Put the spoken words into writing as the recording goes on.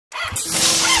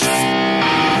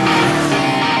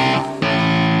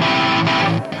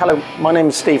Hello, my name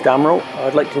is Steve Damerells.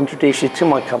 I'd like to introduce you to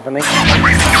my company.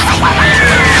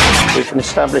 We've been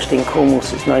established in Cornwall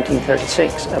since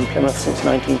 1936 and Plymouth since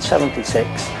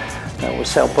 1976. We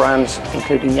sell brands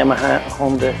including Yamaha,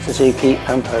 Honda, Suzuki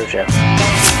and Peugeot.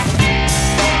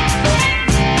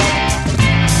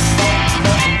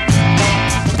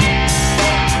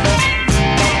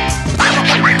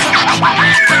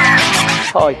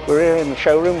 Hi, we're here in the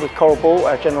showroom with Coral Ball,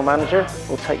 our general manager.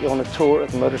 We'll take you on a tour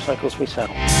of the motorcycles we sell.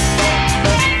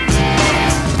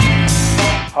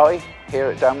 Hi, here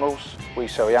at Damerells we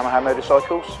sell Yamaha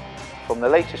motorcycles, from the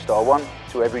latest R1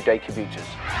 to everyday commuters.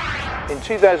 In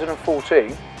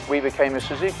 2014 we became a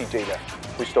Suzuki dealer.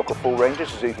 We stock a full range of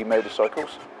Suzuki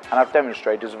motorcycles and have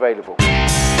demonstrators available.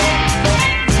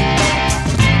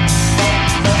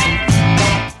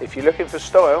 If you're looking for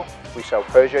style, we sell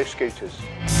Peugeot scooters.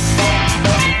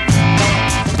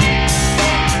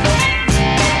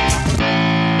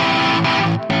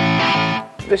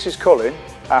 This is Colin,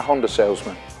 our Honda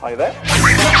salesman. Hi there.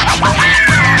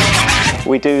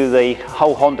 We do the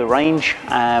whole Honda range,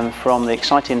 from the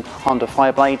exciting Honda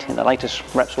Fireblade in the latest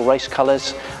Repsol race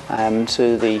colours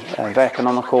to the very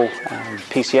economical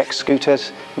PCX scooters,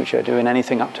 which are doing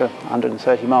anything up to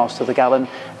 130 miles to the gallon,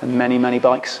 and many, many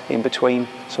bikes in between,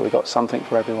 so we've got something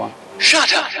for everyone.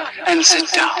 Shut up and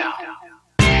sit down.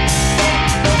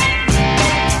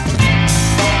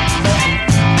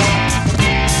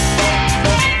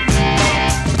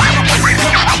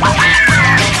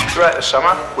 Throughout the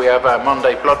summer we have our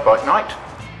Monday Blood Bike Night.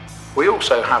 We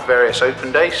also have various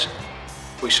open days.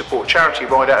 We support charity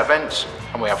ride-out events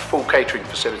and we have full catering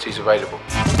facilities available.